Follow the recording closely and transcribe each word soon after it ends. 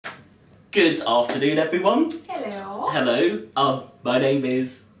Good afternoon, everyone. Hello. Hello. My name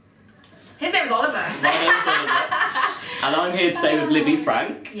is... His name is Oliver. My name is Oliver. And I'm here today with Livvi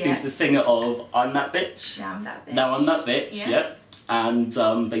Franc, who's the singer of I'm That Bitch. Now I'm That Bitch. Now I'm That Bitch, yep.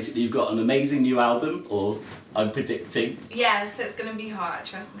 And basically you've got an amazing new album, or I'm predicting. Yes, it's going to be hot,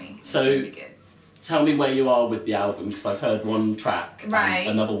 trust me. So, it's gonna be good. Tell me where you are with the album, because I've heard one track. Right. And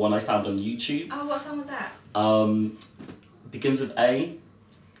another one I found on YouTube. Oh, what song was that? Begins with A.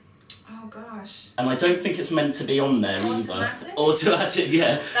 Oh gosh. And I don't think it's meant to be on there Automatic? either. Automatic,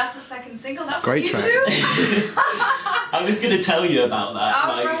 yeah. That's the second single. That's Great on track. YouTube. I was going to tell you about that.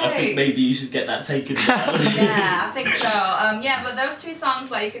 Oh, right. I think maybe you should get that taken down. Yeah, I think so. Yeah, but those two songs,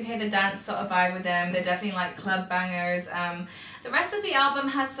 like, you can hear the dance sort of vibe with them. They're definitely like club bangers. The rest of the album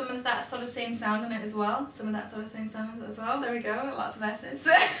has some of that sort of same sound in it as well. There we go. Lots of S's.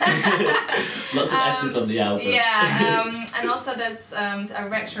 Lots of S's on the album. Yeah, and also there's a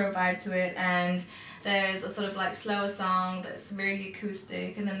retro vibe to it, and there's a sort of like slower song that's really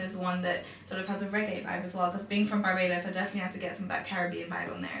acoustic, and then there's one that sort of has a reggae vibe as well, because being from Barbados, I definitely had to get some of that Caribbean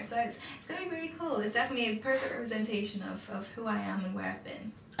vibe on there. So it's going to be really cool. It's definitely a perfect representation of who I am and where I've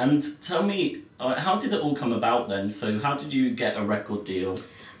been. And tell me, how did it all come about then? So how did you get a record deal?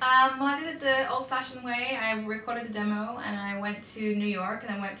 Well, I did it the old-fashioned way. I recorded a demo and I went to New York,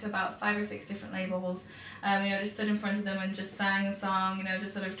 and I went to about 5 or 6 different labels. Just stood in front of them and just sang a song,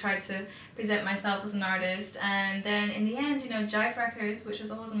 just sort of tried to present myself as an artist. And then in the end, Jive Records, which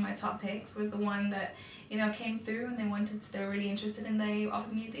was always one of my top picks, was the one that, came through, and they were really interested, and they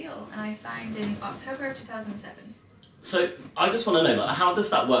offered me a deal. And I signed in October of 2007. So I just want to know, how does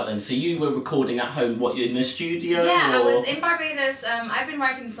that work then? So you were recording at home, what, in a studio? Yeah, or? I was in Barbados. I've been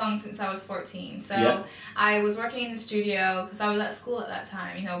writing songs since I was 14. So I was working in the studio because I was at school at that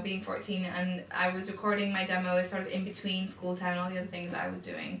time, being 14, and I was recording my demo sort of in between school time and all the other things I was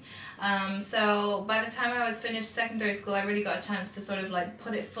doing. So by the time I was finished secondary school, I really got a chance to sort of like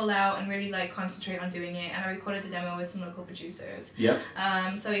put it full out and really like concentrate on doing it. And I recorded the demo with some local producers. Yeah.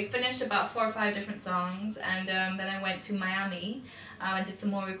 So we finished about 4 or 5 different songs, and then I went to Miami. I did some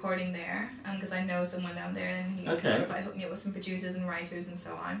more recording there because I know someone down there, and he sort of like hooked me up with some producers and writers and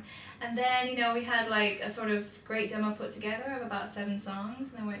so on. And then we had like a sort of great demo put together of about 7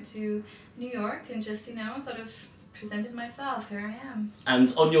 songs, and I went to New York and just sort of presented myself. Here I am.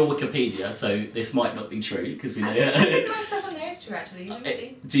 And on your Wikipedia, so this might not be true because we know. I think most stuff on there is true, actually. Let me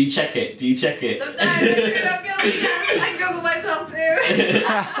see. Do you check it? Sometimes I do. I'm guilty. Yes. I Google myself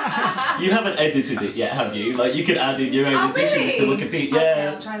too. You haven't edited it yet, have you? Like, you could add in your own additions to Wikipedia. Okay,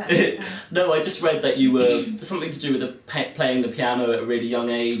 I'll try that next time. No, I just read that you were something to do with playing the piano at a really young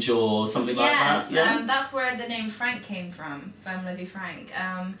age or something like that. Yes, that's where the name Frank came from Livvi Franc.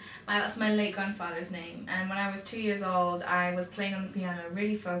 That's my late grandfather's name, and when I was 2 years old, I was playing on the piano,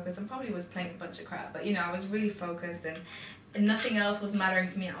 really focused, and probably was playing a bunch of crap, but I was really focused, and nothing else was mattering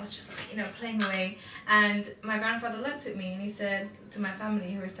to me. I was just like, playing away. And my grandfather looked at me and he said to my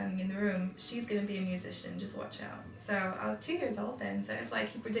family who were standing in the room, "She's going to be a musician, just watch out." So I was 2 years old then, so it's like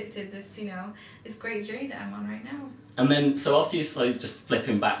he predicted this, this great journey that I'm on right now. And then, so after you started just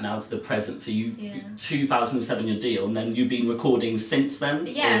flipping back now to the present, so you, 2007 your deal, and then you've been recording since then?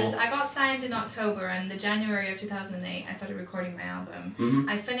 Yes, I got signed in October, and the January of 2008 I started recording my album.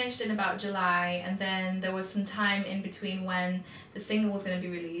 I finished in about July, and then there was some time in between when the single was going to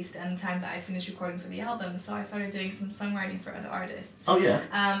be released and the time that I finished recording for the album, so I started doing some songwriting for other artists. Oh yeah.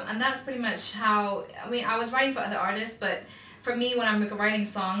 And that's pretty much how, I was writing for other artists, but for me, when I'm writing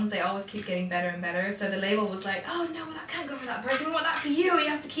songs, they always keep getting better and better. So the label was like, "Oh no, that can't go for that person. We want that for you. You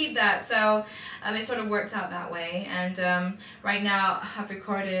have to keep that." So it sort of worked out that way. And right now, I've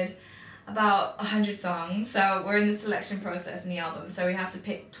recorded about 100 songs. So we're in the selection process in the album. So we have to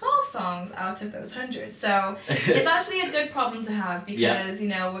pick 12 songs out of those 100. So it's actually a good problem to have because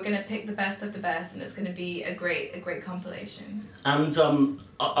we're gonna pick the best of the best, and it's gonna be a great compilation. And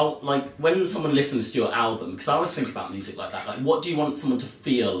like when someone listens to your album, because I always think about music like that, like what do you want someone to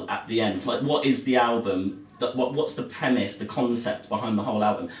feel at the end? Like what is the album, what's the premise, the concept behind the whole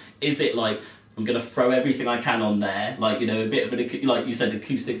album? Is it like, I'm going to throw everything I can on there, like, a bit of an, like you said,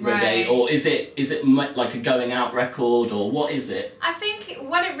 acoustic reggae, or is it like a going out record, or what is it? I think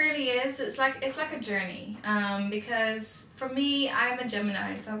what it really is, it's like a journey, because for me, I'm a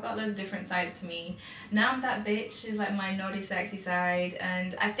Gemini, so I've got loads of different sides to me. Now I'm that bitch is like my naughty, sexy side,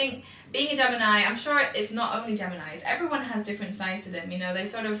 and I think being a Gemini, I'm sure it's not only Geminis. Everyone has different sides to them, you know. They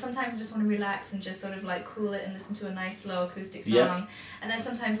sort of sometimes just want to relax and just sort of like cool it and listen to a nice slow acoustic song. Yeah. And then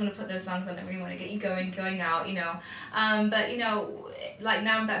sometimes want to put those songs on that really want to get you going out, you know. But you know, like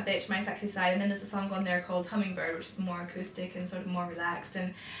Now I'm That Bitch, my sexy side, and then there's a song on there called Hummingbird, which is more acoustic and sort of more relaxed.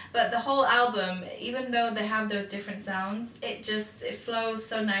 But the whole album, even though they have those different sounds, it flows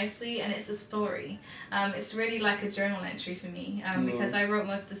so nicely, and it's a story. It's really like a journal entry for me, because I wrote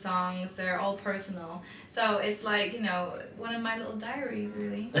most of the songs. They're all personal, so it's like, you know, one of my little diaries,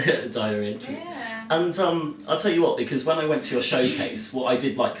 really. Diary entry. Yeah. And I'll tell you what, because when I went to your showcase, what I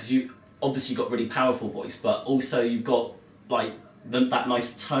did like, because you obviously got really powerful voice, but also you've got like that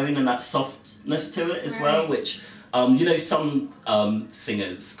nice tone and that softness to it as well, which you know, some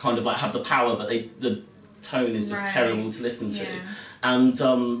singers kind of like have the power, but the tone is just terrible to listen to. And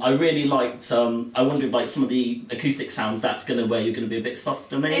I really liked, I wondered like some of the acoustic sounds, that's where you're going to be a bit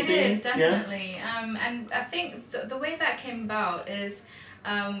softer maybe? It is, definitely. And I think the way that came about is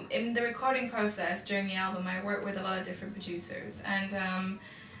in the recording process during the album, I worked with a lot of different producers. And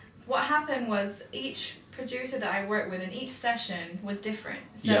what happened was each producer that I worked with in each session was different.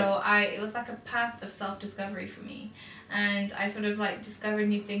 So it was like a path of self-discovery for me. And I sort of like discovered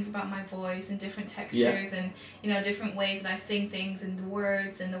new things about my voice and different textures and, you know, different ways that I sing things and the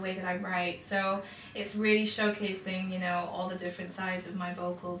words and the way that I write. So it's really showcasing, you know, all the different sides of my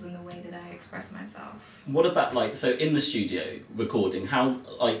vocals and the way that I express myself. What about like, so in the studio recording, how,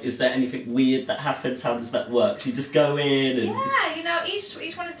 like, is there anything weird that happens? How does that work? So you just go in and... Yeah, you know,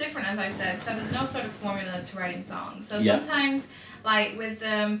 each one is different, as I said, so there's no sort of formula to writing songs. So sometimes, like with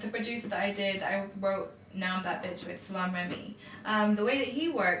the producer that I did, I wrote Now I'm That Bitch with Salam Remy. The way that he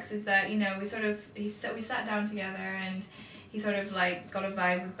works is that, you know, we sat down together and he sort of like got a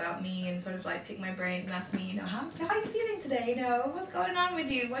vibe about me and sort of like picked my brains and asked me, you know, how are you feeling today? You know, what's going on with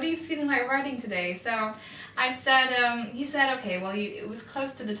you? What are you feeling like writing today? So I said, he said, okay, well, it was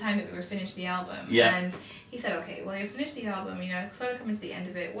close to the time that we were finished the album. And he said, okay, well, you finished the album, you know, sort of coming to the end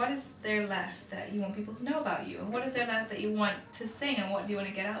of it. What is there left that you want people to know about you? What is there left that you want to sing, and what do you want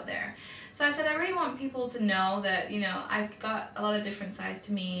to get out there? So I said, I really want people to know that, you know, I've got a lot of different sides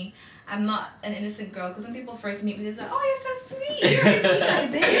to me. I'm not an innocent girl, because when people first meet me, they're like, oh, you're so sweet, you're a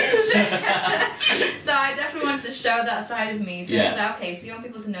sweet bitch. So I definitely wanted to show that side of me. So I was like, okay, so you want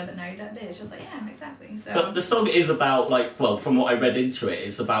people to know that now you're that bitch. I was like, yeah, exactly. So. But the song is about, like, well, from what I read into it,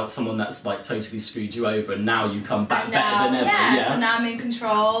 it's about someone that's like totally screwed you over, and now you've come back better than ever. Yeah, so now I'm in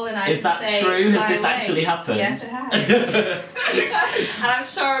control, and I Is that true? Has this actually happened? Yes, it has. And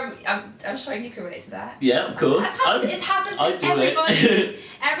I'm sure you can relate to that. Yeah, of course. It's happened to everybody.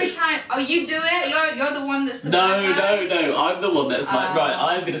 Every time, oh, you do it? You're the one that's the bad guy? No, I'm the one that's like, right,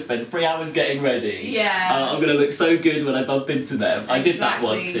 I'm going to spend 3 hours getting ready. Yeah. I'm going to look so good when I bump into them. I did that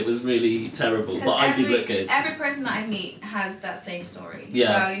once, it was really terrible, but I did look good. Every person that I meet has that same story.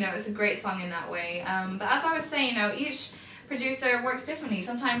 Yeah. So, you know, it's a great song in that way. But as I was saying, you know, each producer works differently.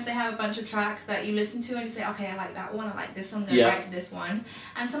 Sometimes they have a bunch of tracks that you listen to and you say, okay, I like that one, I like this one, I'm going to write to this one.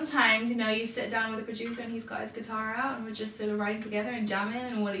 And sometimes, you know, you sit down with a producer and he's got his guitar out and we're just sort of writing together and jamming,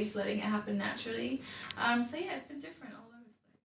 and we're just letting it happen naturally. So yeah, it's been different all